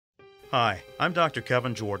Hi, I'm Dr.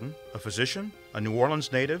 Kevin Jordan, a physician, a New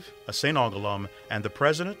Orleans native, a St. Aug alum, and the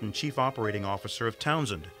President and Chief Operating Officer of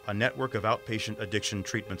Townsend, a network of outpatient addiction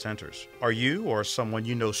treatment centers. Are you or someone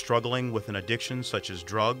you know struggling with an addiction such as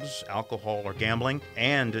drugs, alcohol, or gambling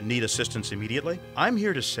and need assistance immediately? I'm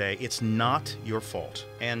here to say it's not your fault,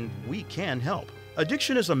 and we can help.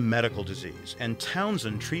 Addiction is a medical disease, and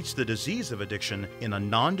Townsend treats the disease of addiction in a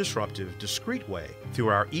non-disruptive, discreet way through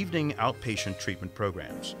our evening outpatient treatment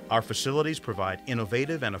programs. Our facilities provide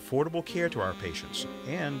innovative and affordable care to our patients,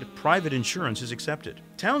 and private insurance is accepted.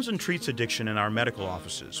 Townsend treats addiction in our medical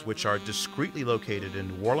offices, which are discreetly located in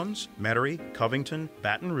New Orleans, Metairie, Covington,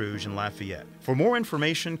 Baton Rouge, and Lafayette. For more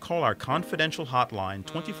information, call our confidential hotline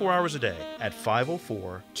 24 hours a day at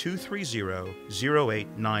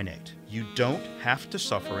 504-230-0898. You don't have to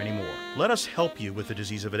suffer anymore. Let us help you with the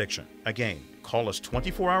disease of addiction. Again, call us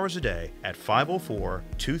 24 hours a day at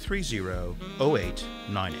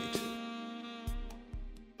 504-230-0898.